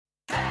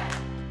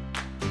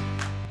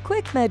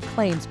QuickMed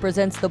Claims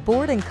presents the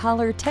Board and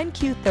Collar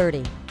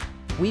 10Q30.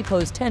 We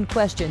pose 10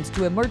 questions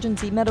to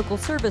emergency medical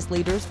service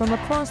leaders from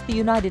across the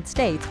United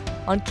States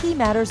on key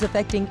matters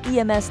affecting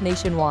EMS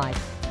nationwide.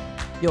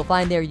 You'll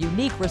find their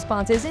unique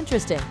responses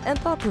interesting and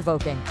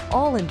thought-provoking,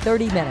 all in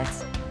 30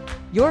 minutes.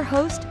 Your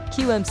host,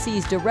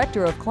 QMC's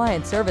Director of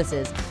Client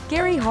Services,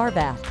 Gary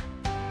Harvath.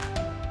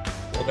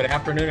 Well, good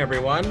afternoon,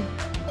 everyone,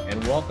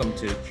 and welcome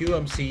to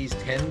QMC's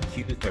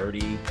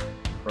 10Q30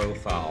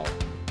 profile.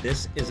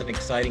 This is an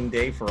exciting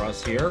day for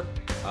us here.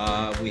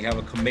 We have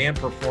a command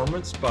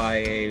performance by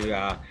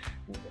a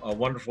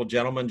wonderful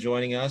gentleman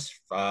joining us,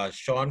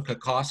 Sean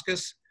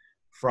Kokoskis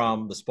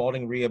from the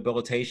Spaulding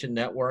Rehabilitation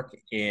Network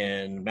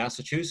in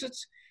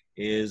Massachusetts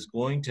is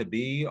going to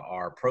be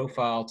our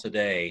profile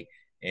today.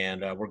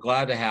 And we're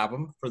glad to have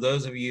him. For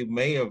those of you who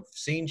may have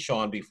seen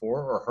Sean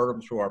before or heard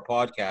him through our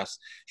podcast,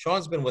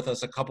 Sean's been with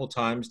us a couple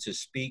times to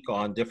speak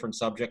on different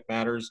subject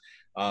matters.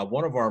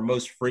 One of our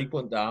most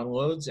frequent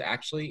downloads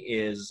actually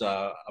is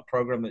a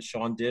program that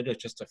Sean did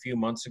just a few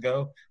months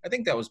ago. I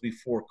think that was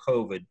before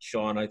COVID,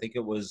 Sean. I think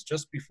it was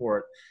just before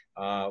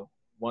it.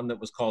 One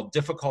that was called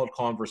Difficult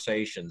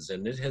Conversations,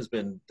 and it has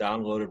been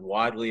downloaded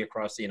widely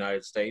across the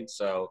United States.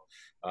 So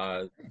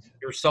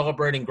you're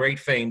celebrating great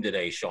fame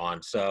today,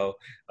 Sean. So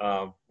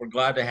we're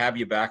glad to have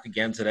you back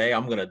again today.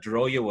 I'm going to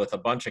drill you with a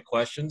bunch of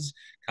questions,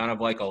 kind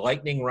of like a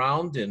lightning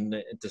round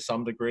to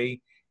some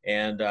degree.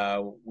 And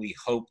we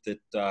hope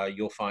that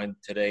you'll find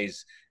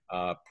today's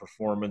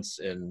performance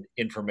and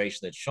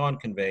information that Sean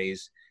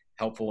conveys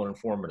helpful and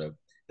informative.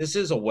 This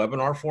is a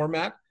webinar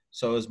format.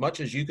 So as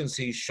much as you can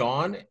see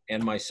Sean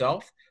and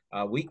myself,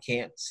 we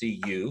can't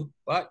see you,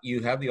 but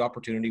you have the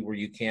opportunity where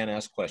you can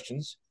ask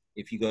questions.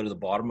 If you go to the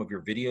bottom of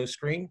your video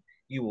screen,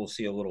 you will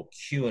see a little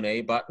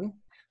Q&A button.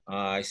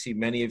 I see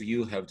many of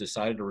you have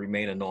decided to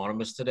remain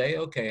anonymous today.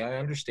 Okay, I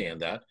understand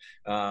that.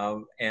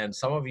 And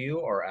some of you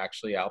are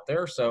actually out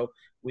there. So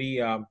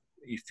you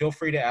feel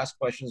free to ask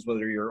questions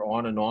whether you're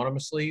on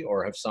anonymously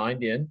or have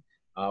signed in.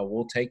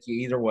 We'll take you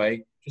either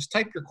way. Just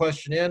type your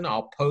question in.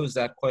 I'll pose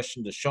that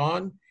question to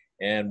Sean,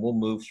 and we'll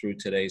move through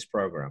today's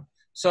program.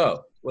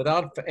 So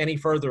without any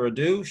further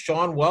ado,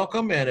 Sean,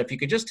 welcome. And if you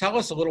could just tell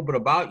us a little bit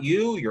about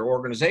you, your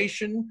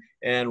organization,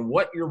 and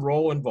what your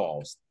role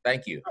involves.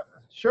 Thank you.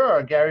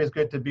 Sure, Gary, it's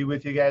good to be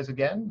with you guys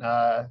again.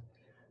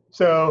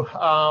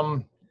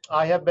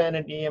 I have been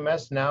in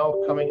EMS now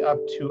coming up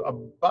to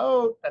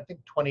about, I think,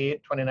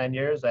 28, 29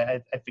 years.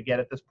 I forget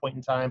at this point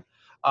in time.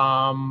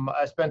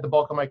 I spent the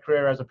bulk of my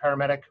career as a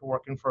paramedic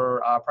working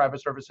for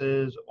private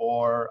services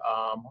or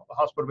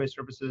hospital-based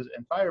services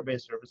and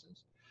fire-based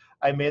services.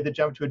 I made the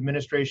jump to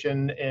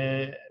administration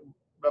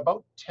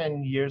about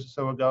 10 years or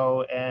so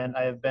ago, and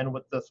I have been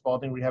with the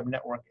Spaulding Rehab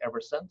Network ever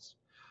since.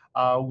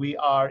 We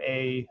are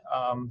a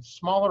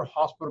smaller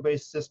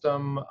hospital-based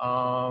system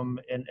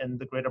in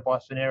the greater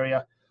Boston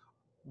area.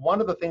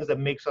 One of the things that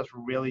makes us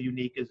really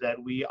unique is that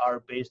we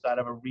are based out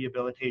of a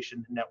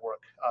rehabilitation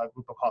network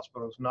group of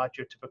hospitals, not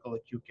your typical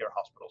acute care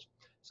hospitals.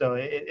 So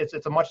it's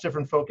a much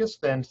different focus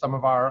than some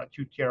of our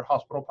acute care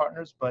hospital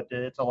partners, but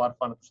it's a lot of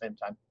fun at the same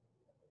time.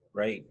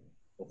 Great.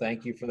 Well,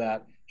 thank you for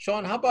that.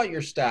 Sean, how about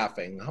your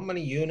staffing? How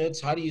many units?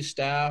 How do you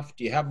staff?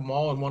 Do you have them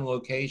all in one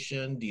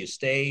location? Do you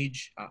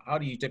stage? How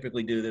do you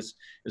typically do this?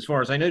 As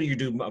far as I know, you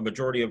do a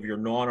majority of your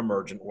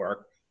non-emergent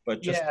work,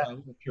 but just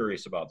I'm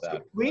curious about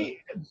that.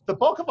 The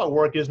bulk of our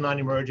work is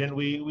non-emergent.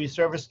 We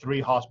service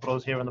 3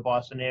 hospitals here in the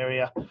Boston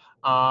area.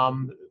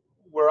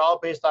 We're all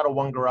based out of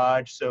one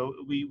garage, so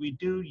we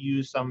do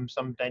use some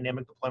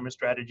dynamic deployment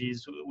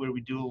strategies where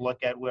we do look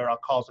at where our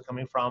calls are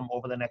coming from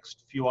over the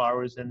next few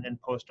hours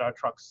and post our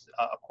trucks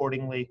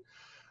accordingly.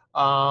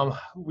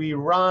 We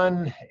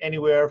run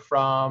anywhere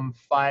from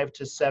 5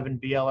 to 7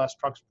 BLS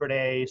trucks per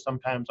day,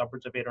 sometimes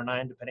upwards of 8 or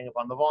 9, depending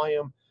upon the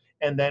volume.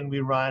 And then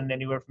we run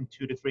anywhere from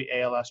 2 to 3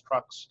 ALS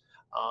trucks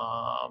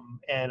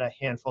and a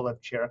handful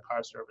of chair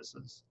car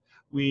services.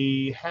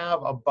 We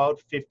have about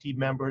 50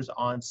 members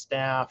on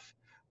staff.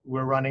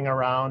 We're running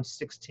around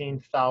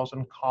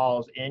 16,000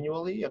 calls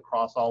annually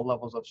across all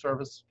levels of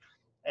service.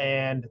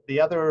 And the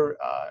other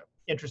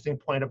interesting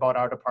point about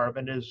our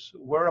department is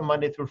we're a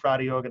Monday through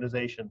Friday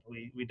organization.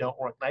 We don't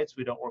work nights,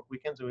 we don't work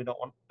weekends, and we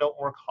don't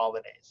work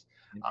holidays.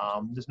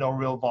 There's no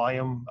real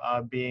volume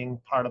being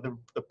part of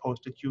the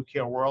post-acute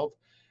care world.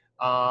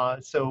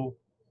 So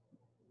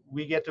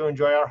we get to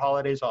enjoy our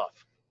holidays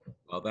off.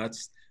 Well,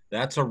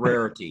 that's a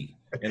rarity.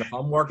 And if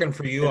I'm working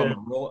for you,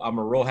 I'm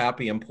a real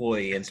happy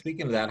employee. And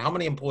speaking of that, how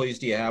many employees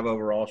do you have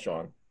overall,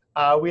 Sean?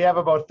 We have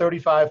about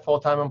 35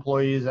 full-time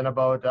employees and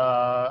about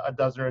a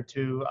dozen or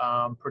 2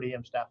 per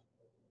diem staff.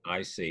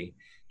 I see.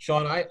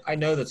 Sean, I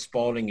know that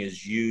Spaulding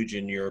is huge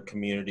in your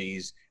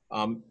communities.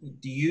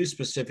 Do you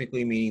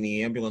specifically, meaning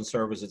the ambulance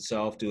service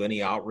itself, do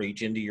any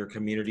outreach into your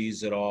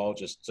communities at all,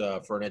 just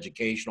for an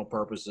educational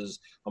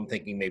purposes? I'm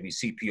thinking maybe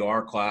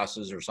CPR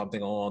classes or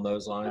something along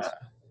those lines.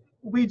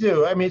 We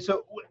do. I mean,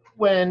 so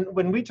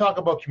when we talk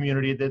about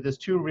community, there's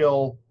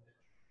 2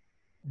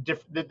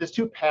 there's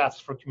 2 paths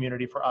for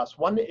community for us.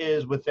 One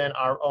is within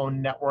our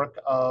own network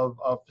of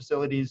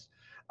facilities.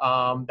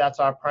 That's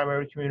our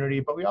primary community,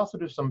 but we also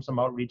do some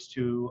outreach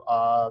to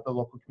the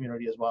local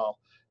community as well.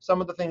 Some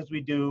of the things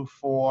we do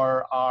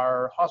for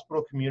our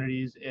hospital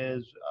communities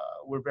is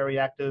we're very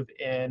active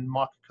in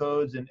mock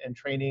codes and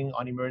training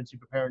on emergency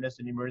preparedness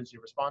and emergency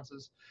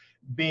responses.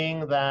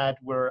 Being that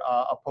we're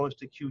a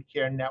post-acute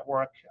care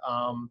network,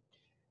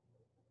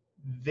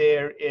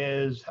 there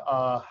is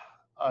a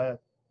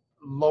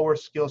lower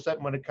skill set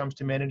when it comes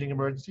to managing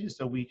emergencies,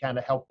 so we kind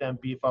of help them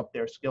beef up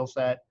their skill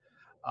set.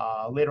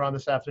 Later on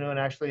this afternoon,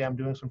 actually, I'm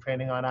doing some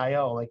training on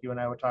IO, like you and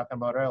I were talking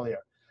about earlier.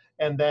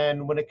 And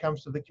then when it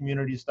comes to the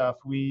community stuff,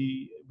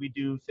 we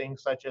do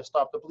things such as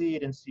Stop the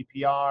Bleed and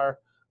CPR.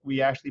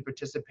 We actually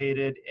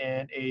participated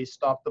in a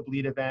Stop the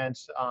Bleed event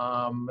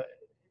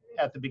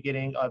at the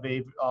beginning of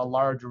a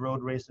large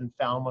road race in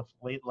Falmouth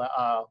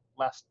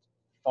last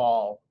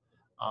fall.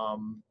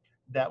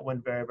 That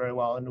went very, very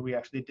well. And we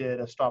actually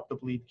did a Stop the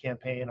Bleed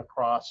campaign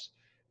across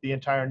the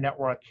entire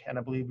network. And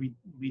I believe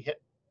we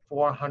hit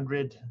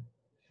 400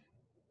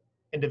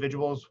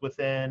 individuals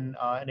within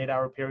an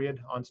 8-hour period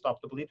on Stop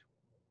the Bleed.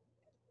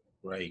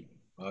 Right.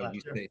 You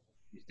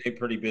stay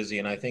pretty busy,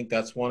 and I think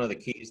that's one of the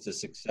keys to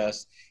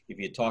success. If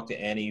you talk to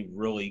any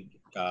really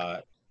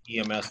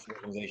EMS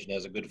organization that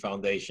has a good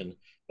foundation,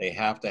 they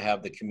have to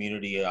have the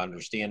community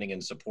understanding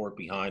and support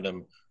behind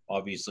them.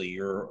 Obviously,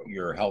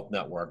 your health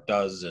network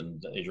does,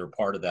 and you're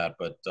part of that.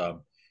 But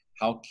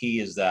how key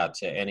is that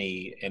to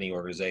any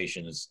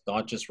organization? It's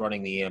not just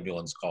running the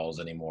ambulance calls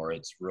anymore.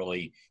 It's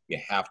really, you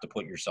have to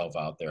put yourself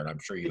out there, and I'm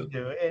sure you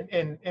do.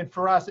 And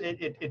for us,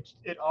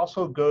 it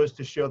also goes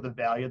to show the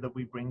value that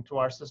we bring to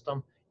our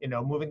system. You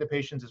know, moving the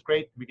patients is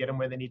great. We get them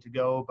where they need to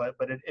go,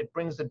 but it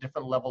brings a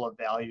different level of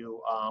value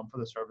for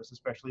the service,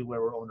 especially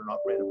where we're owned and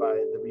operated by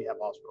the rehab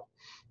hospital.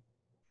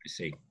 I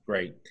see.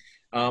 Great.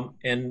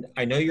 And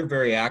I know you're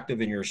very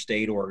active in your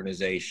state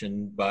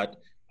organization, but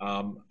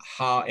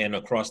how, and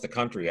across the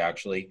country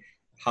actually,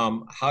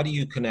 how do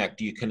you connect?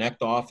 Do you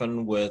connect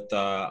often with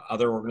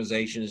other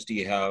organizations? Do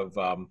you have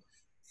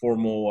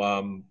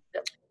formal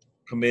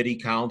committee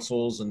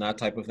councils and that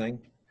type of thing?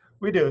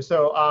 We do.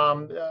 So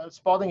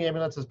Spaulding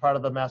Ambulance is part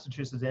of the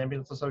Massachusetts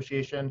Ambulance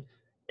Association,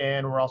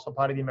 and we're also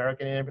part of the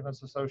American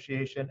Ambulance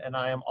Association, and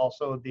I am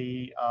also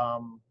the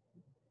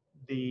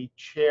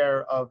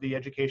chair of the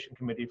education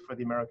committee for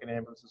the American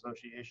Ambulance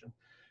Association.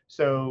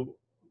 So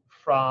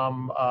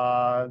from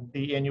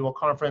the annual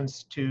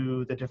conference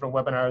to the different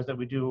webinars that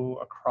we do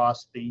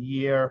across the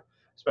year,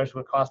 especially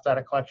with cost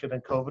data collection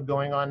and COVID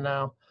going on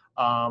now,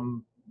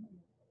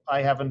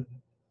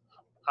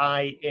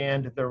 I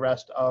and the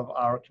rest of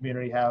our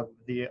community have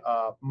the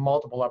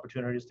multiple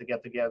opportunities to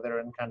get together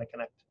and kind of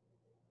connect.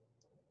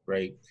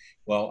 Great.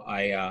 Well,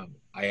 I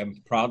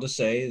am proud to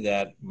say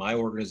that my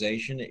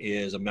organization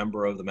is a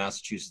member of the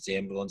Massachusetts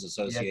Ambulance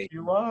Association. Yes,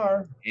 you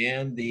are.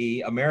 And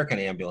the American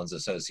Ambulance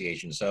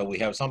Association. So we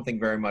have something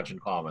very much in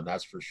common,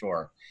 that's for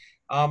sure.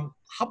 How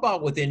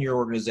about within your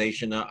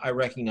organization? I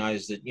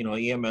recognize that, you know,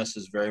 EMS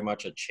is very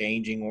much a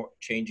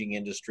changing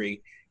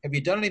industry. Have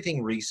you done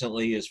anything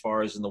recently as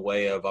far as in the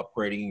way of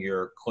upgrading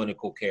your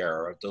clinical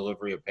care or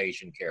delivery of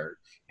patient care?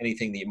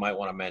 Anything that you might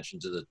want to mention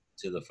to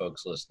the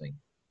folks listening?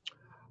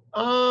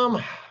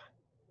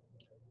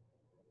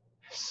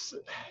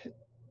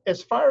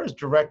 As far as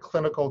direct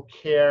clinical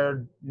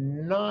care,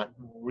 not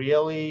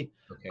really.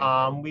 Okay.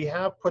 We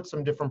have put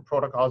some different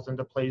protocols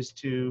into place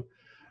to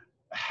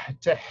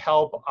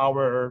help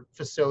our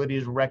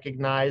facilities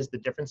recognize the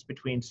difference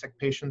between sick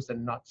patients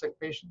and not sick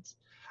patients.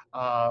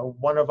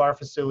 One of our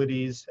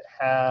facilities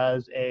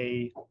has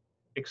a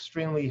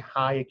extremely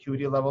high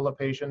acuity level of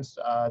patients.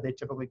 They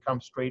typically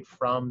come straight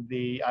from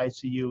the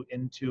ICU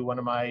into one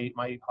of my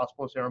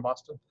hospitals here in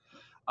Boston.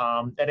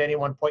 At any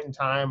one point in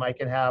time, I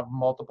can have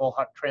multiple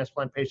heart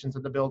transplant patients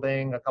in the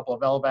building, a couple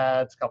of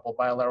LVADs, a couple of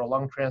bilateral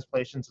lung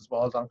transplantations, as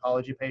well as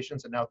oncology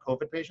patients and now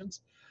COVID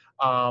patients.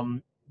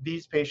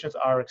 These patients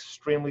are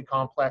extremely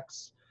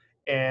complex,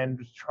 and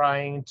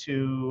trying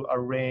to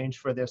arrange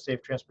for their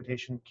safe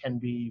transportation can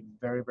be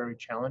very, very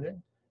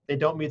challenging. They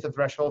don't meet the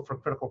threshold for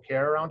critical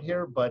care around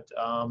here, but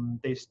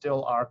they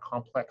still are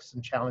complex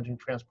and challenging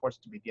transports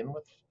to begin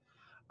with.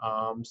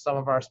 Some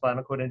of our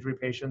spinal cord injury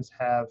patients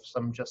have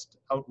some just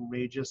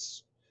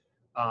outrageous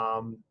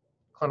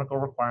clinical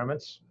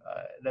requirements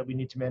that we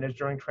need to manage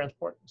during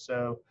transport.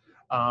 So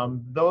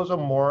those are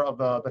more of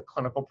the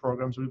clinical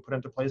programs we put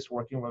into place,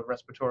 working with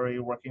respiratory,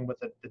 working with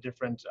the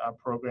different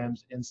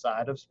programs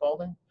inside of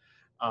Spaulding,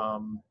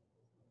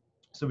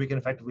 so we can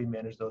effectively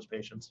manage those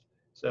patients.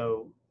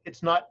 So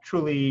it's not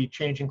truly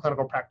changing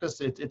clinical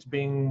practice, it's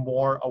being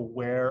more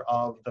aware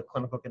of the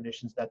clinical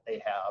conditions that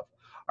they have.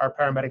 Our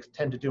paramedics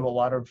tend to do a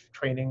lot of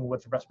training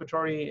with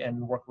respiratory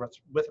and work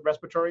with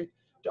respiratory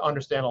to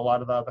understand a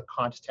lot of the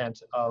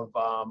content of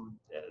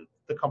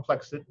the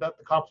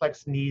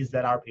complex needs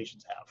that our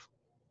patients have.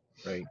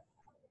 Great.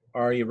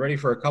 Are you ready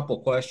for a couple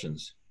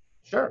questions?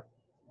 Sure.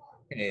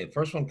 Okay, the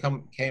first one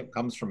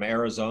comes from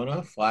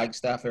Arizona,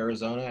 Flagstaff,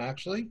 Arizona,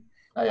 actually.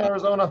 Hi,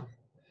 Arizona.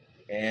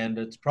 And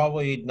it's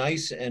probably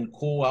nice and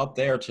cool out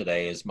there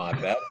today, is my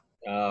bet.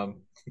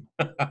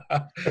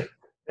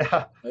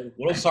 Yeah. A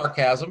little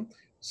sarcasm.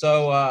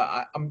 So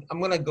I'm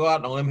going to go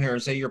out on a limb here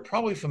and say you're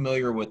probably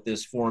familiar with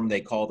this form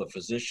they call the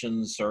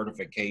Physician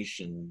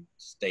Certification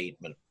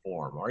Statement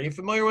form. Are you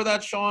familiar with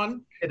that,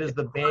 Sean? It is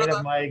the bane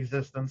of my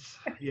existence.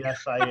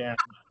 Yes, I am.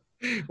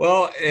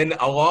 Well, and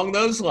along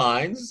those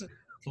lines,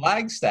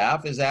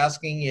 Flagstaff is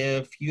asking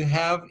if you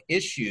have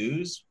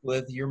issues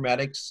with your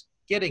medics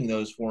getting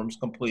those forms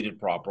completed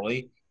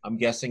properly. I'm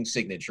guessing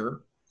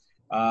signature.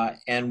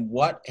 And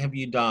what have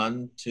you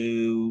done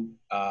to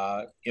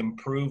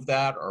improve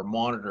that or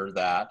monitor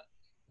that?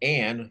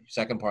 And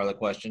second part of the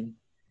question,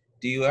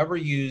 do you ever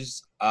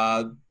use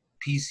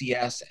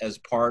PCS as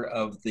part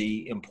of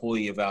the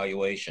employee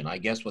evaluation? I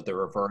guess what they're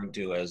referring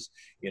to as,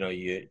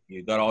 you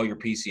got all your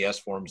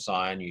PCS forms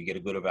signed, you get a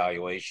good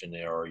evaluation,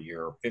 or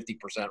your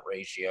 50%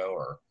 ratio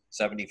or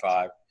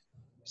 75.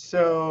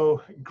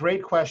 So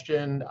great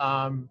question.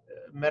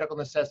 Medical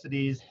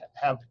necessities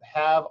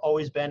have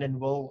always been and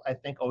will, I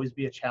think, always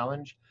be a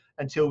challenge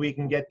until we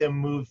can get them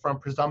moved from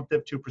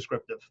presumptive to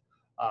prescriptive.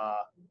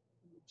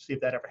 See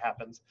if that ever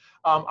happens.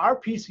 Our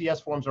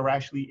PCS forms are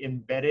actually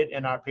embedded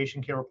in our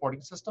patient care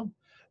reporting system.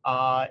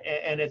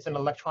 And it's an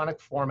electronic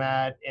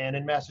format. And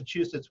in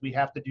Massachusetts, we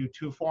have to do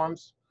two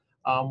forms.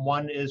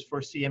 One is for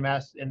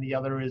CMS and the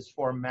other is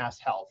for Mass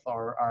Health,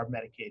 or our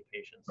Medicaid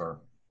patients. Sure.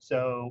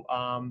 So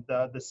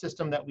the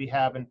system that we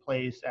have in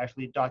place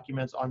actually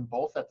documents on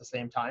both at the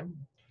same time.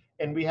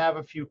 And we have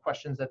a few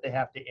questions that they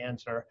have to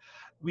answer.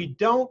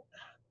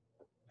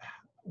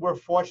 We're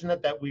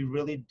fortunate that we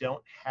really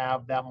don't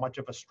have that much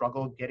of a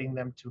struggle getting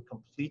them to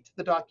complete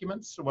the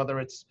documents, whether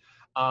it's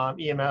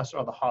EMS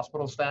or the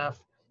hospital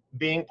staff.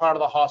 Being part of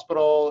the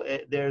hospital,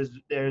 there's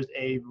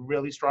a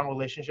really strong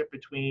relationship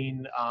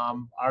between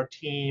our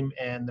team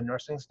and the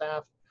nursing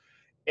staff.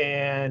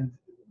 And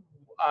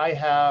I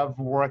have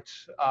worked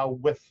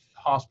with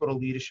hospital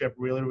leadership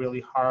really,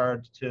 really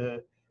hard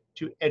to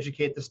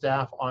educate the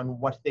staff on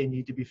what they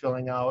need to be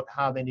filling out,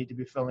 how they need to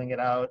be filling it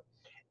out.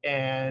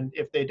 And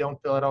if they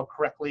don't fill it out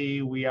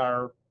correctly, we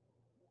are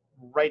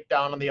right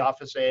down in the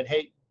office saying,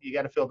 hey, you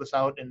got to fill this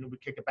out, and we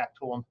kick it back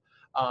to them.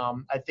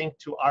 I think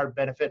to our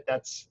benefit,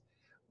 that's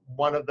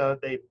one of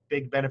the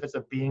big benefits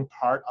of being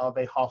part of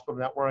a hospital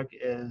network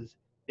is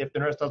if the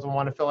nurse doesn't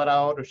want to fill it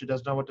out or she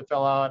doesn't know what to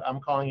fill out, I'm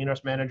calling your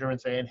nurse manager and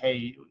saying,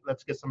 hey,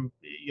 let's get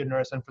your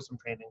nurse in for some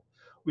training.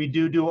 We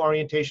do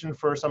orientation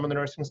for some of the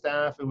nursing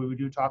staff, and we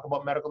do talk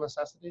about medical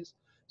necessities.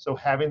 So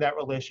having that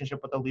relationship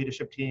with the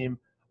leadership team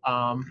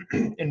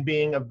and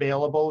being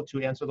available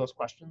to answer those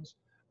questions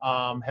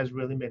has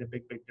really made a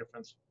big, big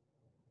difference.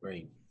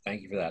 Great.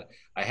 Thank you for that.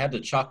 I had to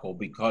chuckle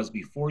because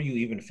before you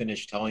even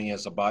finished telling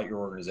us about your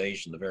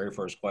organization, the very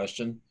first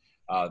question,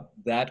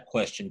 that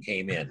question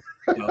came in.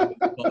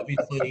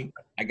 Obviously,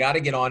 I got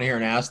to get on here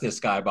and ask this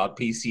guy about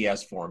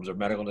PCS forms or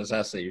medical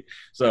necessity.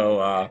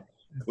 So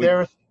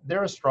they're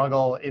a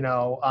struggle.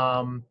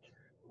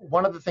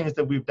 One of the things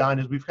that we've done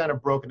is we've kind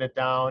of broken it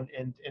down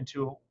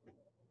into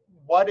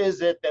what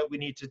is it that we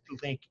need to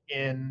link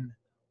in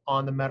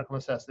on the medical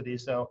necessity.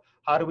 So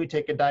how do we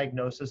take a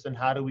diagnosis and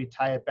how do we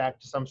tie it back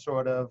to some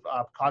sort of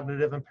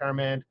cognitive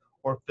impairment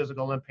or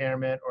physical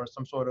impairment or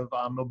some sort of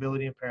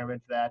mobility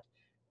impairment that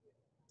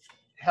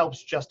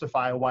helps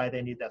justify why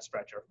they need that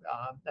stretcher.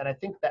 And I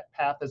think that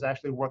path has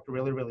actually worked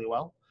really, really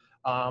well.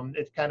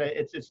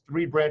 It's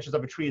three branches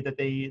of a tree that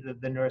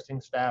the nursing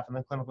staff and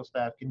the clinical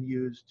staff can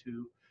use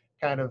to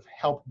kind of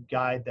help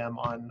guide them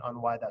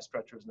on why that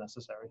stretcher is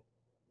necessary.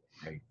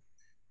 Okay.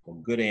 Well,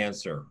 good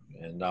answer.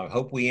 And I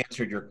hope we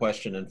answered your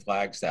question in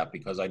Flagstaff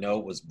because I know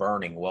it was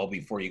burning well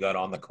before you got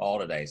on the call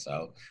today.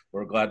 So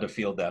we're glad to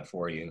field that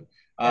for you.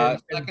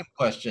 Second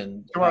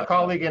question. To our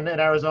colleague in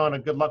Arizona,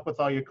 good luck with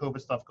all your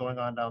COVID stuff going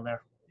on down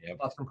there. Yep.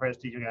 Lots of prayers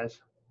to you guys.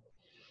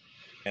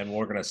 And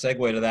we're going to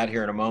segue to that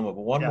here in a moment.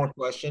 But one more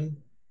question.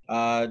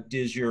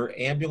 Does your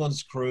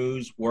ambulance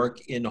crews work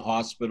in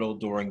hospital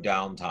during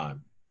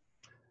downtime?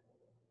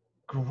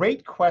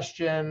 Great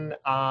question.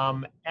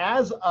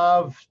 As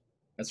of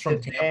That's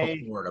from today,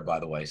 Tampa, Florida, by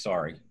the way.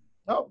 Sorry.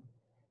 Oh,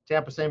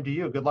 Tampa, same to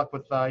you. Good luck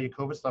with your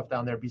COVID stuff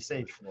down there. Be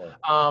safe.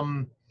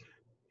 Sure.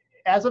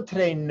 As of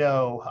today,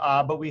 no,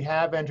 but we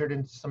have entered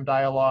into some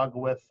dialogue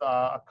with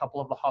a couple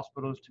of the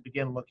hospitals to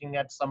begin looking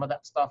at some of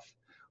that stuff.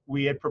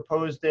 We had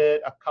proposed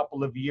it a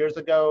couple of years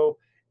ago,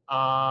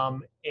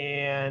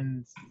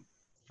 and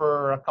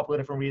for a couple of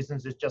different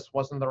reasons, it just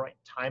wasn't the right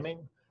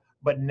timing.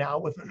 But now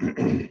with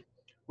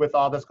with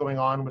all this going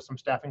on with some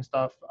staffing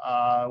stuff,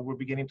 we're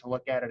beginning to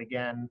look at it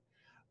again.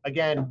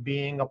 Again,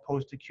 being a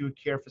post-acute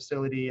care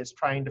facility is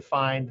trying to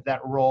find that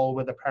role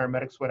where the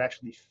paramedics would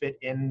actually fit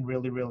in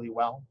really, really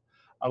well.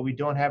 We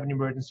don't have an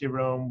emergency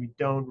room. We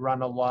don't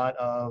run a lot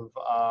of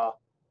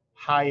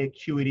high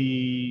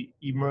acuity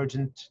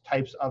emergent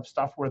types of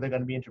stuff where they're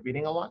going to be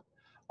intervening a lot.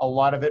 A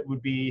lot of it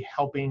would be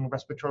helping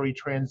respiratory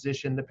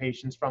transition the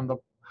patients from the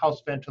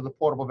house vent to the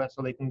portable vent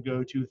so they can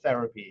go to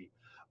therapy.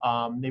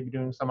 Maybe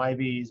doing some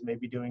IVs,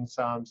 maybe doing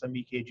some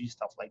EKG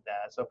stuff like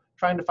that. So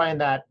trying to find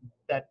that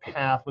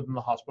path within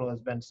the hospital has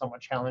been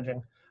somewhat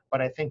challenging.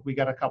 but I think we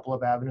got a couple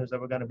of avenues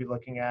that we're going to be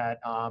looking at.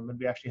 And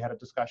we actually had a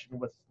discussion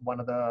with one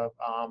of the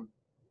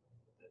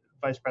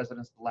vice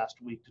presidents last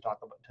week to talk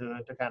about,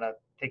 to kind of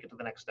take it to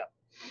the next step.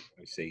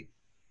 I see.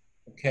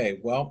 Okay,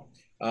 well,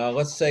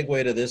 let's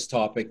segue to this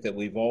topic that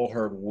we've all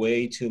heard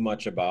way too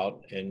much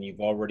about, and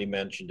you've already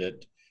mentioned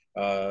it.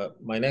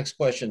 My next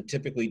question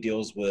typically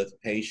deals with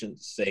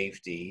patient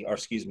safety, or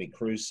excuse me,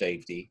 crew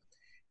safety,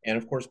 and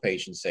of course,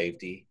 patient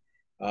safety.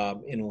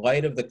 In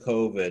light of the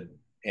COVID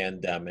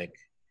pandemic,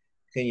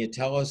 can you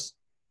tell us,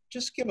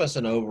 just give us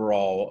an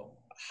overall,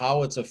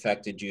 how it's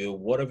affected you?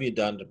 What have you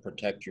done to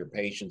protect your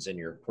patients and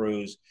your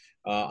crews?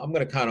 I'm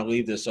going to kind of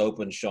leave this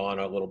open, Sean,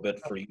 a little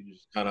bit for you to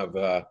kind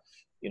of,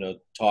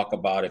 talk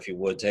about, if you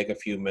would, take a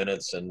few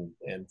minutes and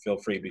feel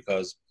free,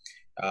 because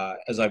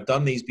as I've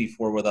done these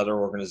before with other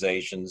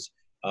organizations,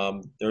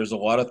 there's a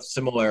lot of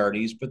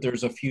similarities, but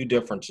there's a few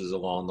differences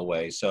along the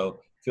way.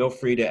 So feel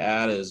free to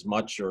add as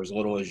much or as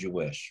little as you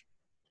wish.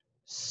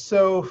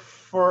 So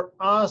for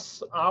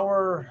us,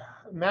 our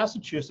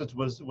Massachusetts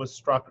was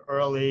struck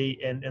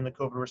early in the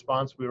COVID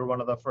response. We were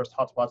one of the first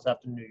hotspots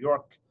after New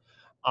York.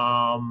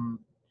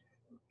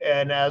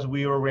 And as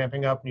we were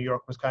ramping up, New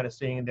York was kind of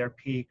seeing their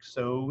peak.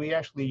 So we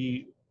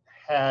actually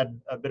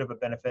had a bit of a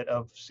benefit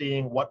of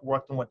seeing what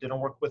worked and what didn't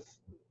work with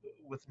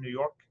New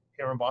York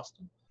here in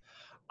Boston.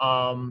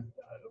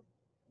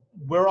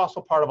 We're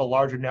also part of a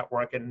larger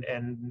network,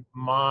 and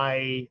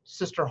my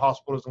sister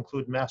hospitals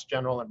include Mass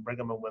General and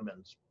Brigham and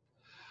Women's.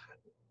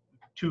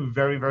 Two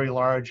very, very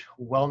large,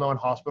 well-known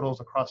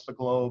hospitals across the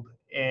globe.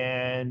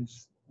 And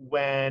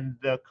when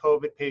the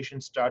COVID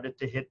patients started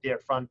to hit their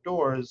front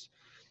doors,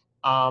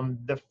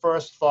 the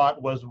first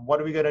thought was, what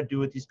are we going to do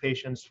with these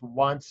patients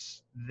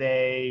once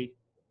they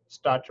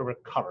start to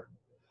recover?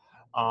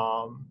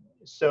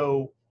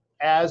 So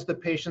as the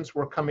patients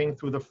were coming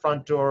through the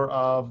front door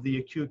of the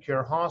acute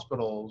care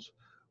hospitals,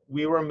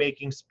 we were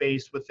making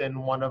space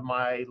within one of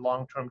my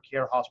long-term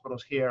care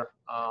hospitals here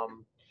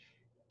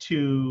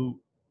to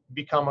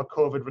become a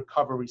COVID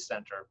recovery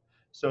center.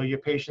 So your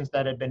patients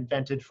that had been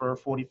vented for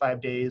 45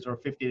 days or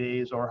 50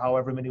 days or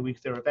however many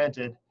weeks they were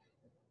vented,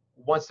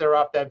 once they're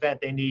off that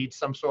vent, they need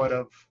some sort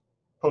of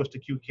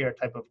post-acute care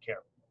type of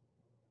care.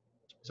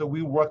 So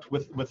we worked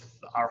with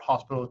our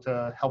hospital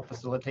to help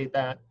facilitate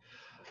that.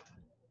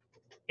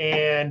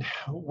 And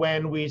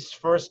when we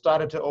first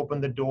started to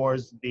open the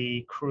doors,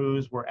 the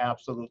crews were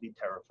absolutely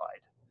terrified.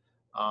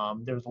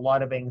 There was a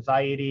lot of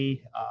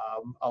anxiety.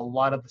 A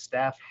lot of the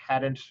staff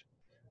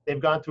they've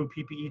gone through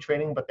PPE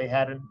training, but they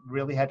hadn't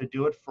really had to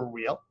do it for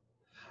real.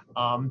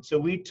 So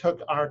we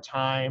took our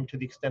time to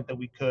the extent that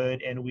we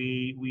could, and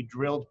we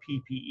drilled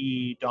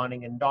PPE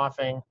donning and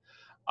doffing.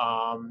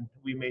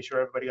 We made sure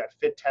everybody got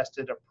fit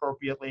tested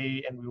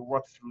appropriately, and we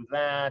worked through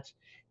that.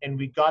 And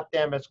we got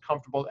them as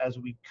comfortable as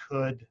we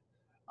could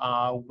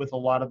with a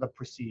lot of the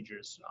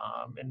procedures.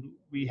 And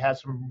we had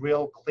some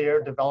real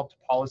clear developed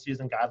policies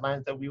and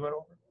guidelines that we went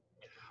over.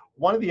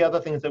 One of the other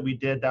things that we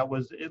did that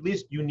was at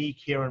least unique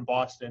here in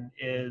Boston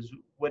is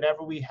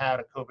whenever we had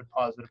a COVID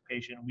positive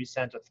patient, we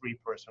sent a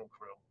 3-person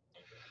crew.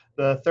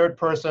 The third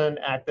person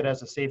acted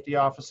as a safety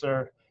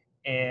officer,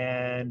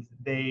 and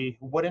they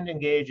wouldn't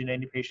engage in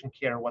any patient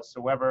care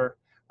whatsoever.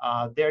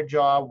 Their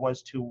job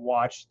was to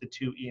watch the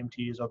 2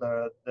 EMTs or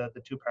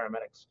the 2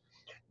 paramedics.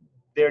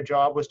 Their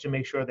job was to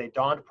make sure they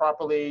donned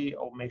properly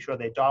or make sure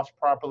they doffed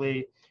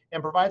properly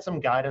and provide some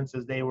guidance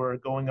as they were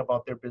going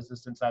about their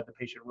business inside the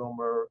patient room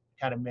or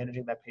kind of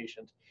managing that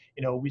patient.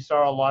 We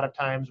saw a lot of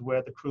times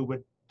where the crew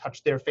would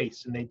touch their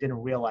face and they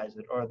didn't realize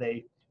it, or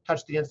they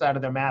touched the inside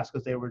of their mask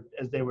as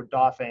they were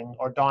doffing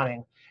or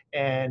donning,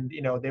 and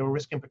they were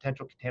risking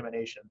potential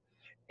contamination.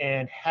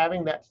 And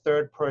having that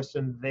third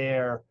person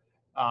there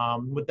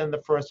within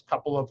the first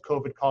couple of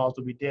COVID calls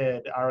that we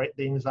did,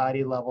 the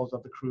anxiety levels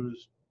of the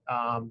crews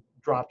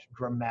dropped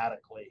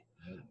dramatically.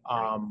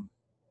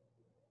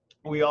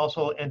 We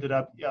also ended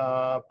up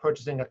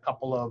purchasing a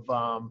couple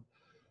of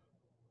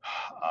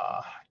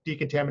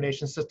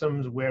decontamination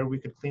systems where we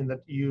could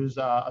use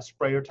a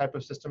sprayer type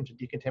of system to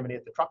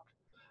decontaminate the truck,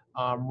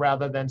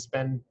 rather than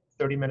spend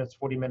 30 minutes,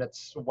 40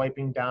 minutes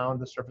wiping down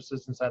the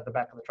surfaces inside the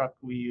back of the truck.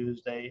 We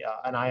used an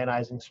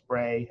ionizing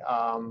spray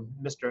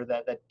mister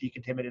that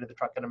decontaminated the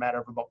truck in a matter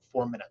of about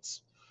 4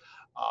 minutes,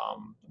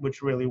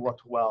 which really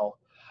worked well.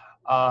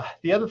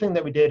 The other thing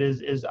that we did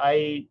is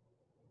I,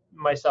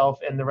 myself,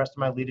 and the rest of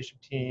my leadership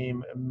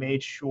team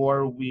made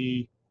sure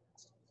we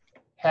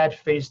had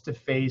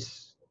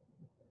face-to-face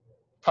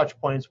touch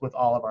points with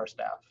all of our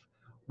staff.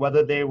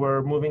 Whether they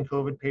were moving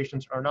COVID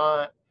patients or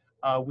not,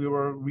 we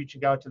were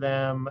reaching out to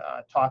them,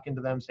 talking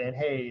to them, saying,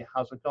 hey,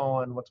 how's it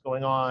going? What's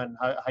going on?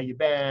 How you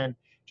been?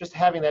 Just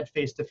having that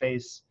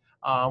face-to-face,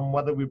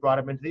 whether we brought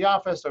them into the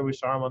office or we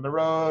saw them on the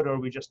road or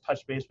we just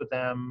touched base with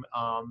them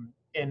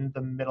in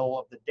the middle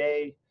of the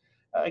day.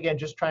 Again,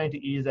 just trying to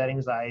ease that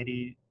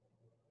anxiety,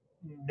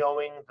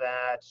 knowing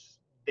that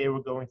they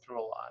were going through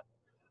a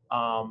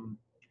lot.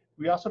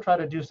 We also try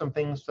to do some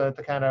things to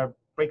kind of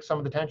break some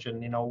of the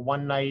tension.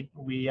 One night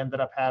we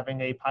ended up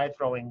having a pie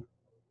throwing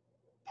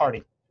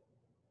party.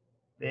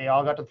 They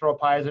all got to throw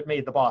pies at me,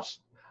 the boss.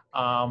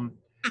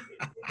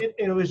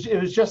 It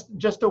was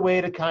just a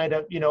way to kind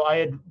of,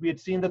 we had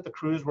seen that the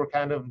crews were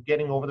kind of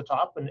getting over the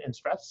top and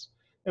stress.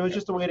 It was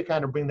just a way to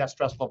kind of bring that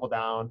stress level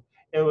down.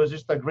 It was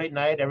just a great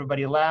night.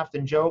 Everybody laughed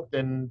and joked,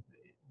 and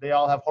they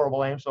all have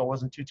horrible aim, so it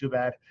wasn't too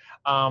bad.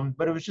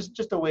 But it was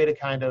just a way to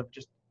kind of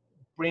just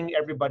bring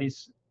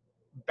everybody's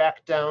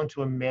back down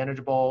to a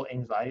manageable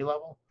anxiety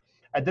level.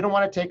 I didn't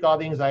want to take all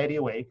the anxiety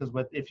away, because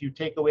if you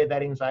take away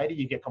that anxiety,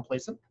 you get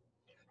complacent.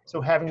 So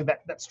having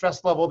that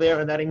stress level there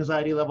and that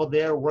anxiety level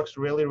there works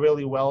really,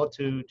 really well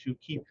to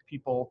keep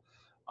people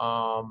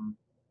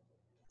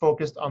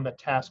focused on the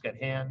task at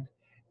hand.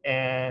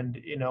 And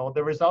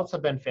the results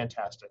have been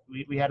fantastic.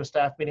 We had a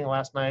staff meeting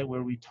last night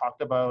where we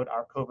talked about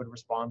our COVID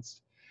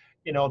response.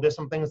 There's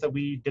some things that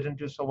we didn't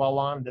do so well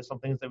on. There's some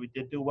things that we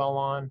did do well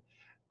on.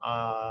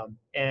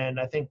 And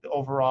I think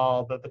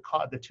overall,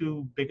 the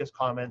two biggest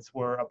comments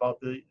were about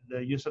the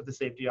use of the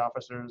safety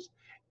officers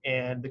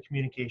and the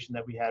communication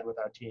that we had with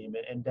our team,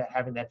 and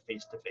having that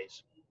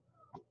face-to-face.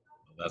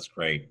 That's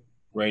great.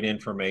 Great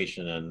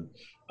information, and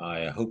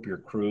I hope your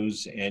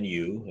crews and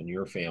you and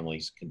your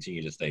families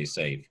continue to stay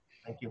safe.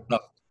 Thank you.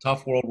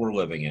 Tough world we're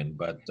living in,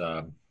 but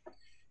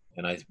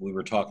we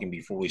were talking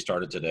before we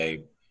started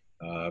today.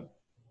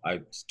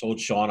 I told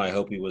Sean I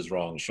hope he was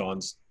wrong.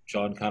 Sean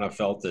kind of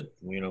felt that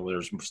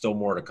there's still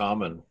more to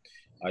come, and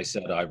I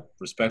said I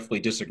respectfully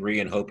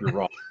disagree and hope you're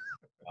wrong.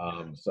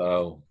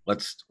 So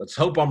let's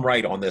hope I'm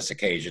right on this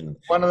occasion.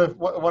 One of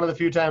the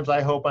few times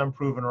I hope I'm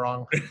proven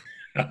wrong.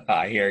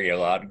 I hear you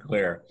loud and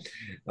clear.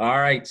 All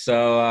right,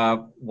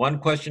 so one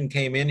question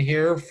came in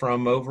here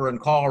from over in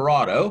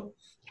Colorado,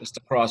 just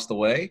across the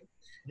way.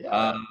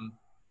 Yeah.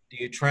 Do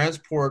you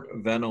transport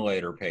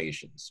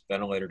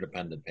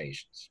ventilator-dependent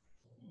patients?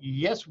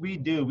 Yes, we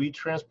do. We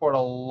transport a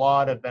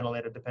lot of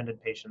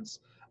ventilator-dependent patients.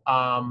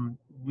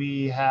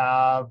 We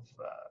have,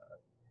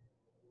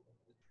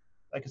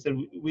 like I said,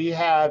 we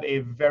have a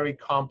very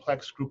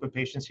complex group of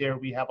patients here.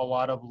 We have a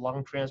lot of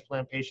lung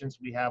transplant patients.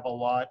 We have a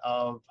lot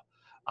of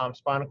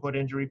spinal cord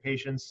injury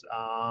patients,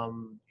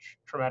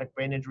 traumatic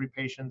brain injury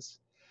patients.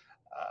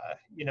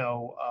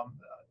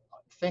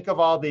 Think of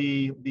all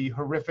the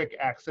horrific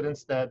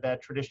accidents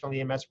that traditional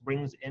EMS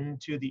brings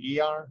into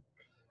the ER.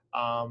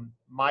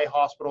 My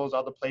hospitals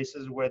are the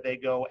places where they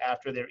go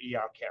after their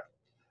ER care.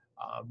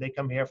 They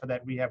come here for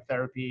that rehab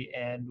therapy,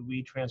 and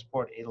we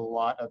transport a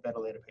lot of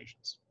ventilator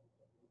patients.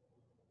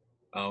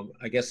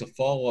 I guess a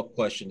follow-up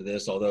question to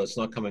this, although it's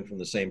not coming from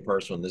the same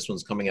person, this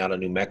one's coming out of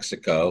New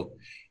Mexico,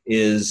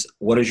 is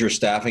what is your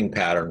staffing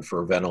pattern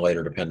for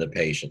ventilator-dependent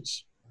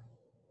patients?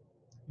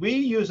 We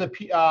use a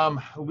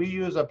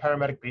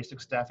paramedic basic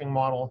staffing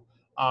model.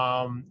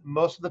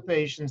 Most of the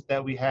patients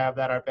that we have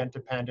that are vent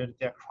dependent,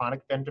 they're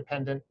chronic vent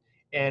dependent,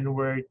 and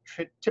we're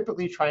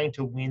typically trying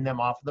to wean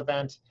them off of the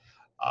vent.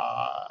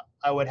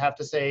 I would have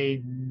to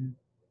say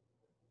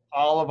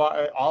all of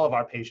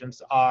our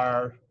patients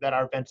that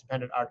are vent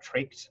dependent are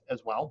trached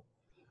as well.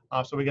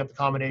 So we get the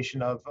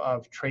combination of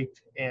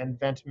trach and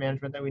vent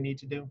management that we need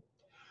to do.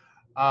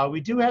 We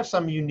do have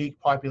some unique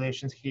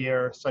populations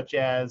here, such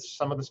as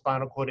some of the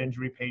spinal cord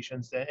injury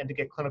patients. And to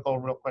get clinical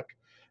real quick,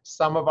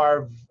 some of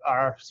our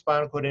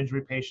spinal cord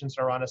injury patients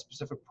are on a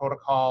specific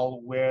protocol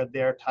where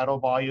their tidal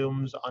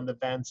volumes on the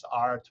vents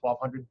are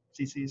 1,200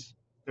 cc's,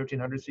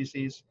 1,300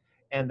 cc's,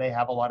 and they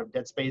have a lot of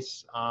dead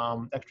space,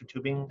 extra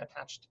tubing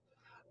attached.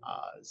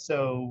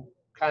 So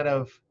kind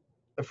of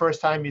the first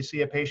time you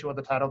see a patient with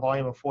a tidal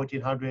volume of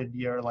 1,400,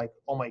 you're like,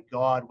 oh my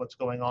God, what's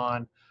going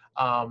on?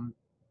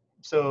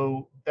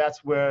 So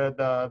that's where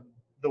the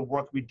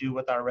work we do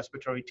with our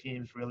respiratory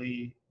teams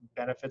really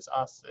benefits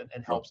us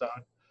and helps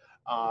out,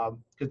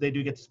 because they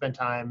do get to spend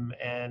time.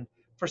 And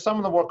for some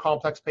of the more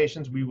complex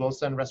patients, we will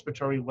send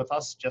respiratory with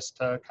us just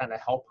to kind of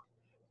help.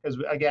 Because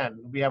again,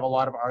 we have a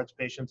lot of ARDS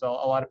patients, a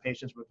lot of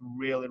patients with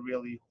really,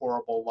 really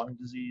horrible lung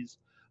disease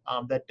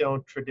that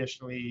don't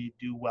traditionally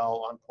do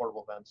well on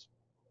portable vents.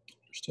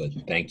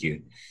 Understood. Thank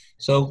you.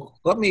 So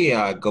let me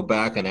go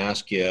back and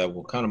ask you,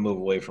 we'll kind of move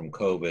away from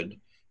COVID,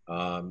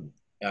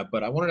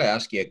 but I wanted to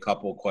ask you a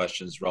couple of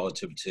questions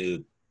relative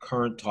to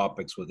current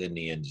topics within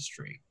the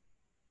industry.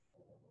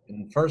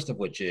 And first of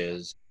which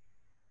is,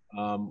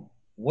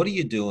 what are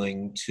you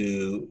doing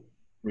to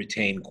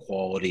retain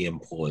quality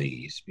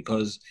employees?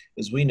 Because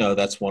as we know,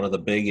 that's one of the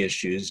big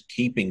issues,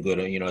 keeping good,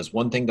 it's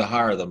one thing to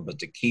hire them, but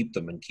to keep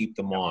them and keep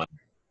them on.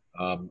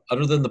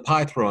 Other than the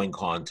pie throwing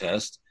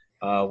contest,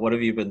 what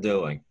have you been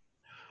doing?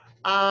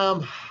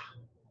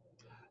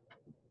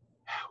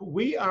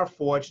 We are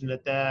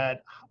fortunate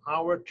that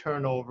our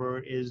turnover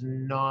is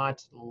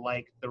not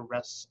like the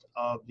rest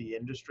of the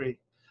industry.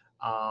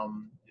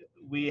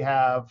 We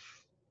have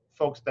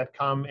folks that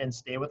come and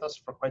stay with us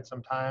for quite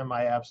some time.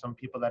 I have some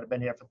people that have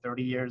been here for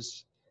 30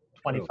 years,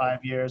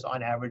 25 years,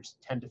 on average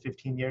 10 to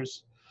 15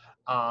 years.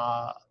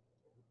 But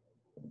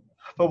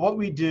what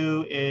we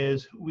do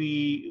is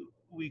we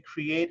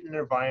create an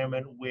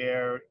environment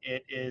where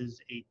it is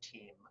a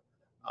team.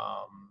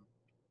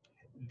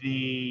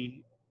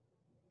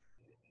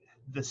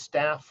 The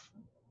staff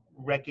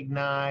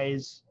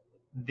recognize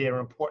their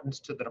importance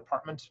to the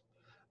department.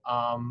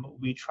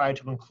 We try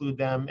to include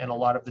them in a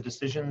lot of the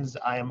decisions.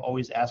 I am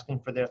always asking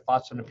for their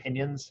thoughts and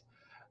opinions.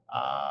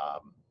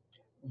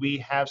 We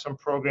have some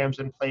programs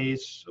in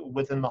place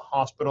within the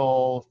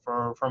hospital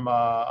from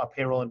a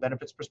payroll and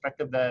benefits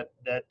perspective that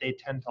they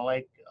tend to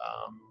like.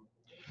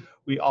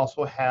 We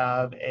also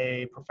have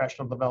a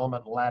professional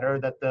development ladder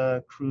that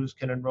the crews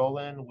can enroll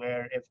in,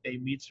 where if they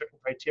meet certain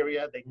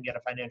criteria, they can get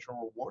a financial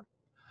reward.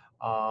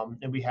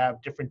 And we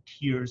have different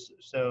tiers.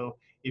 So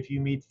if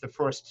you meet the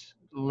first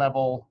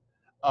level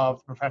of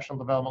the professional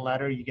development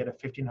ladder, you get a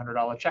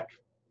 $1,500 check.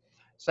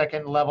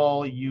 Second level,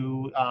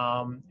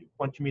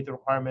 once you meet the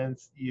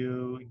requirements,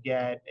 you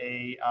get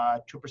a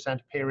 2%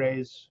 pay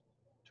raise,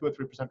 2 or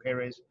 3% pay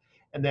raise.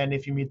 And then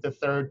if you meet the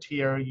third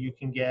tier, you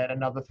can get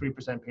another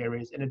 3% pay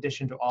raise in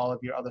addition to all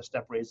of your other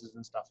step raises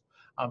and stuff.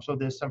 So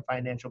there's some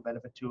financial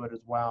benefit to it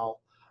as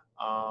well.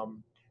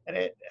 And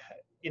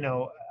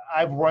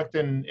I've worked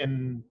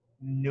in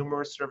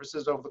numerous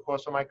services over the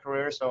course of my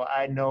career, so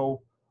I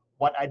know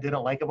what I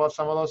didn't like about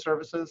some of those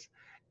services.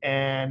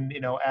 And,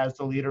 as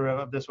the leader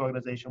of this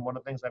organization, one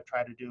of the things I've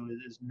tried to do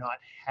is not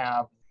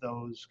have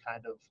those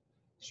kind of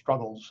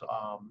struggles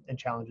and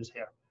challenges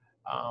here.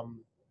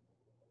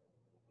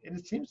 And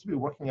it seems to be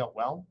working out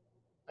well,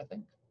 I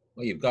think.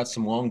 Well, you've got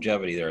some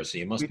longevity there, so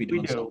you must be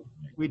doing something.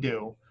 We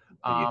do.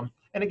 And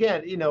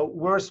again,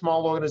 we're a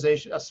small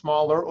organization, a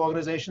smaller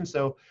organization,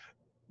 so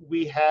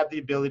we have the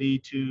ability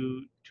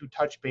to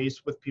touch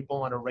base with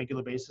people on a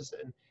regular basis.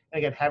 And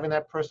again, having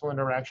that personal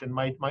interaction,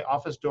 my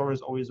office door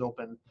is always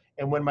open.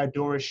 And when my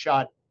door is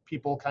shut,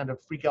 people kind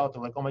of freak out.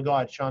 They're like, oh my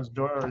God, Sean's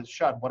door is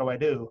shut. What do I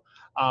do?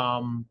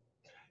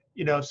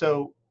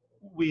 So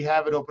we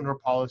have an open door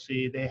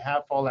policy. They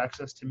have full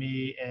access to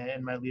me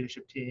and my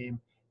leadership team.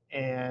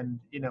 And,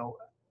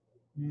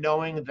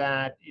 knowing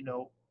that,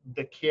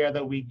 the care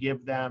that we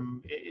give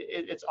them,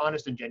 it's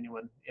honest and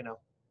genuine,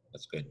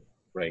 That's good.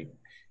 Great.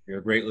 You're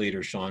a great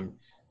leader, Sean.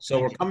 So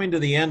we're coming to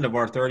the end of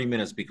our 30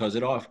 minutes because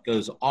it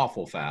goes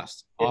awful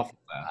fast.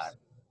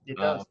 It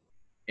does.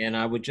 And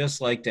I would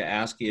just like to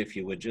ask you if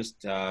you would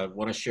just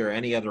want to share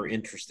any other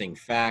interesting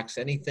facts,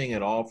 anything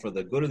at all for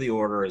the good of the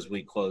order as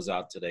we close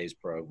out today's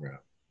program.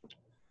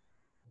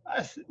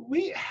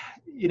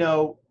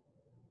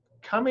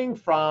 Coming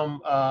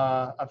from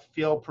a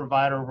field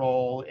provider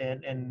role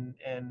and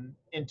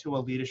into a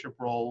leadership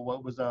role,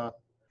 what was a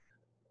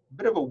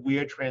bit of a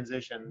weird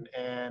transition.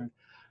 And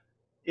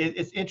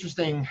it's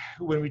interesting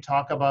when we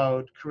talk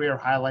about career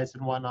highlights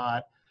and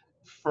whatnot.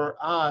 For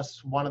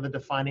us, one of the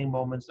defining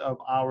moments of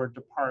our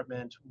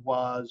department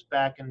was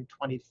back in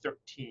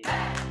 2013.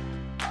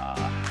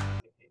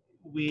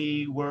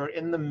 We were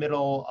in the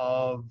middle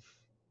of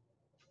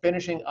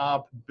finishing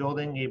up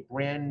building a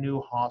brand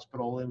new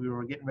hospital, and we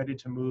were getting ready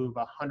to move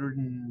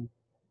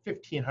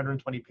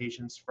 120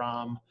 patients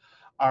from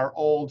our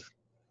old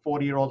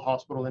 40-year-old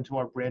hospital into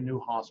our brand new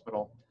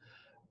hospital.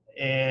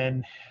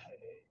 And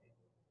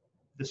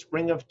the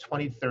spring of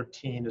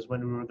 2013 is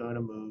when we were going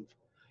to move.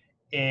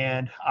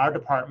 And our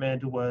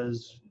department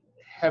was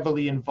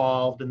heavily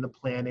involved in the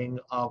planning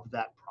of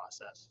that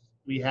process.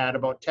 We had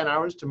about 10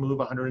 hours to move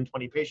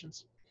 120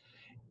 patients.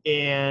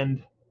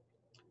 And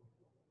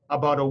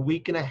about a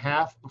week and a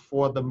half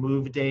before the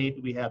move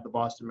date, we had the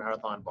Boston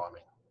Marathon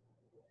bombing.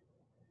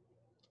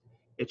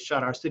 It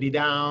shut our city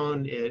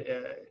down.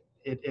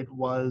 It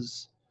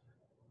was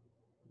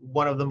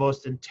one of the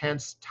most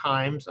intense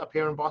times up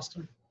here in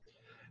Boston.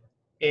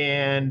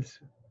 And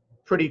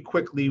pretty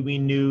quickly, we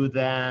knew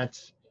that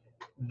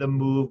the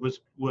move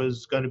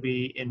was going to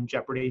be in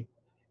jeopardy,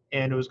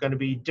 and it was going to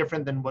be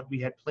different than what we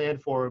had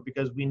planned for,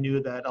 because we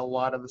knew that a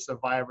lot of the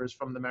survivors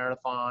from the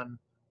marathon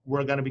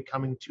were going to be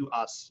coming to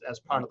us as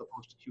part of the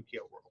post-acute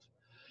care world.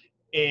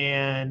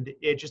 And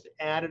it just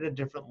added a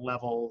different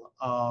level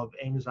of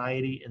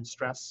anxiety and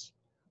stress,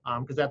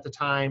 because at the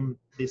time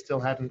they still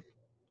hadn't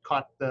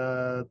caught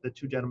the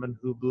two gentlemen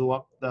who blew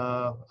up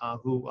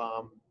who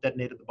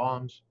detonated the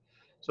bombs.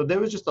 So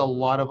there was just a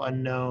lot of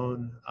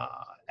unknown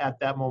at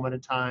that moment in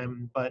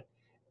time. But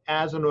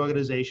as an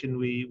organization,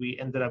 we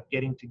ended up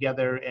getting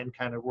together and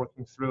kind of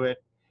working through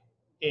it.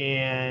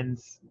 And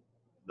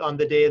on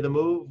the day of the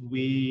move,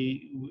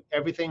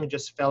 everything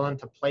just fell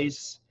into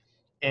place,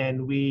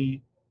 and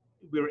we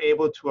were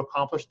able to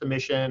accomplish the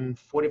mission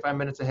 45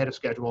 minutes ahead of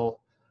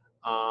schedule.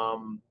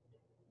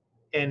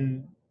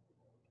 And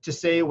to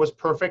say it was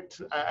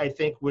perfect, I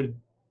think would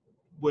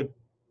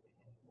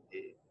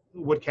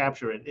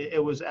capture it.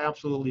 It was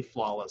absolutely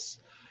flawless,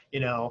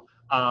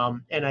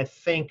 and I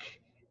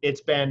think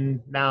it's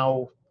been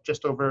now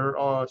just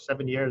over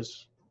 7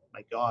 years,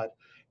 my God,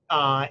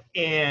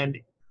 and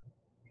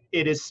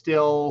it is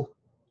still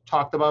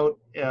talked about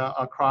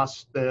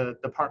across the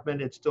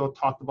department. It's still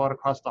talked about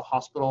across the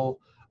hospital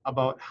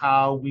about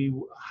how we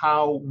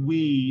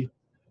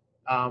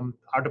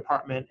our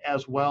department,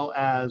 as well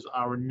as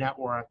our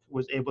network,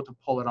 was able to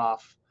pull it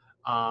off,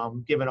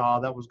 given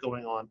all that was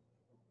going on.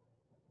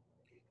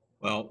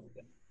 Well,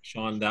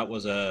 Sean, that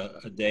was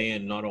a day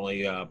in not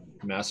only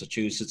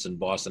Massachusetts and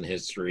Boston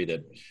history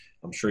that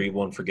I'm sure you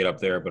won't forget up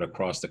there, but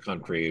across the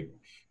country.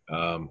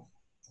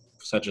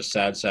 such a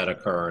sad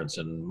occurrence,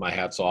 and my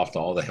hat's off to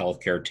all the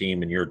healthcare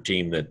team and your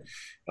team that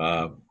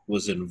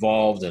was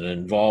involved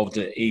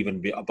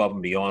even above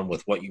and beyond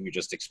with what you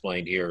just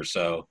explained here.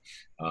 So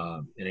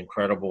an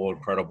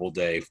incredible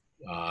day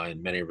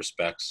in many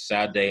respects.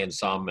 Sad day in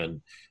some,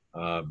 and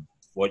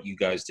what you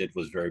guys did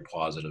was very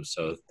positive.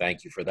 So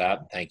thank you for that,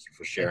 and thank you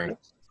for sharing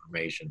this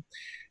information.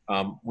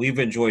 We've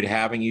enjoyed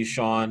having you,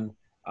 Sean.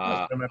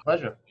 It's been my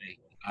pleasure.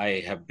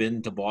 I have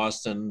been to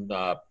Boston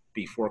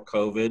before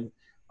COVID.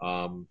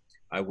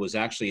 I was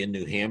actually in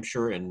New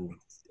Hampshire and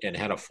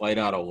had a flight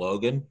out of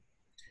Logan.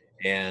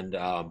 And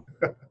I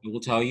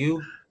will tell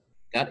you,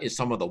 that is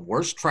some of the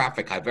worst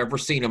traffic I've ever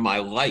seen in my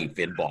life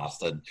in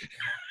Boston.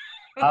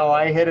 Oh,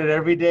 I hit it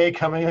every day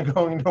coming and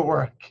going to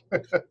work.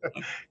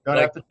 Don't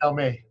have to tell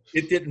me.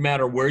 It didn't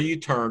matter where you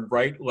turned,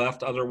 right,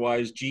 left,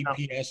 otherwise,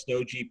 GPS,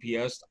 no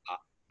GPS.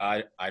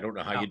 I don't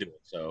know how you do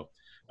it. So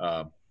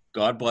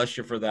God bless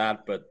you for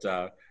that. But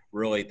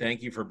really,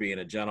 thank you for being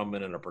a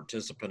gentleman and a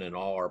participant in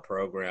all our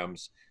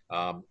programs.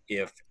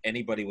 If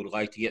anybody would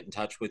like to get in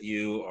touch with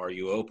you, are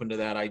you open to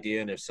that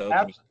idea? And if so,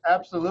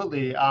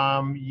 absolutely.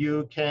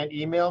 You can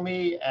email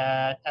me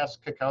at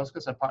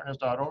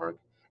skukauskas@partners.org,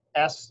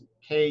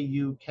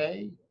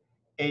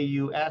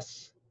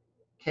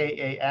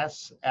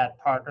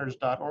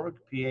 skukauskas@partners.org,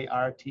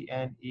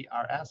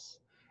 PARTNERS.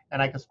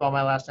 And I can spell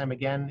my last name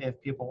again if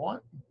people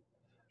want.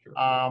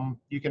 Sure.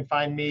 You can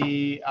find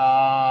me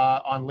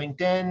on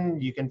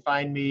LinkedIn. You can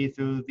find me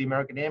through the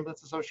American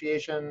Ambulance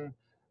Association.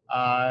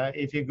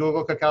 If you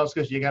Google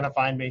Kukauskas, you're going to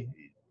find me.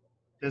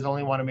 There's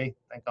only one of me,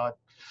 thank God.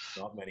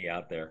 Not many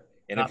out there.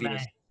 And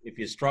if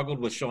you struggled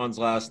with Sean's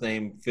last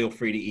name, feel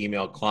free to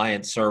email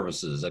client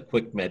services at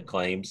Quick Med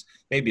Claims,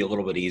 maybe a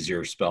little bit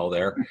easier spell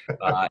there.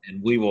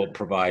 And we will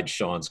provide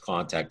Sean's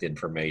contact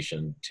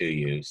information to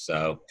you.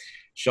 So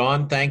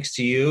Sean, thanks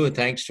to you, and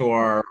thanks to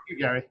our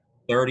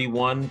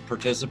 31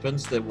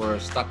 participants that were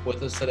stuck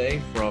with us today,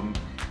 from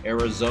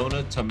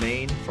Arizona to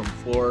Maine, from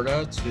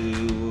Florida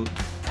to,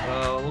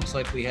 looks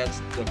like we had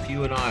a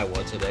few in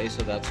Iowa today,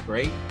 so that's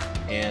great.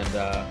 And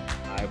I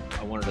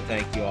wanted to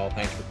thank you all.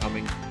 Thanks for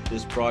coming.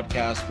 This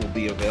broadcast will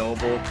be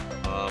available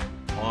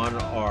on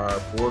our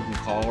Board and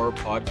Caller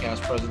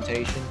podcast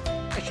presentation.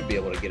 I should be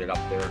able to get it up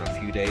there in a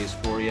few days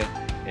for you.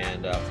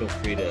 And feel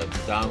free to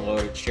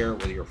download it, share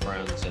it with your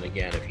friends. And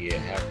again, if you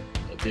have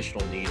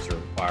additional needs or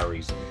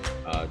inquiries,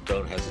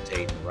 don't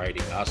hesitate in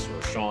writing us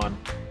or Sean,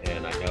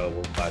 and I know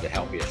we'll try to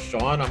help you.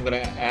 Sean, I'm going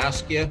to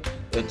ask you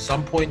at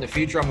some point in the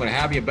future, I'm going to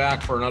have you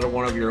back for another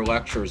one of your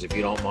lectures, if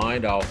you don't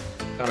mind. I'll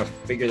kind of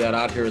figure that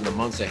out here in the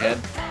months ahead,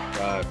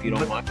 if you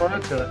don't mind. Look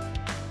forward to it.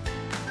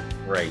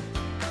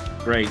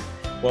 Great.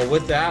 Well,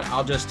 with that,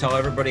 I'll just tell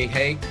everybody,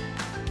 hey,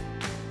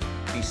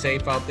 be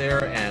safe out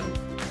there, and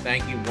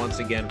thank you once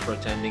again for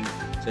attending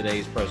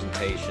today's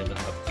presentation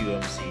of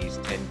QMC's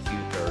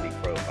 10Q30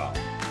 profile.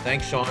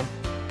 Thanks, Sean.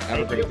 Have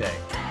a great day.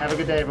 Have a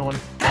good day, everyone.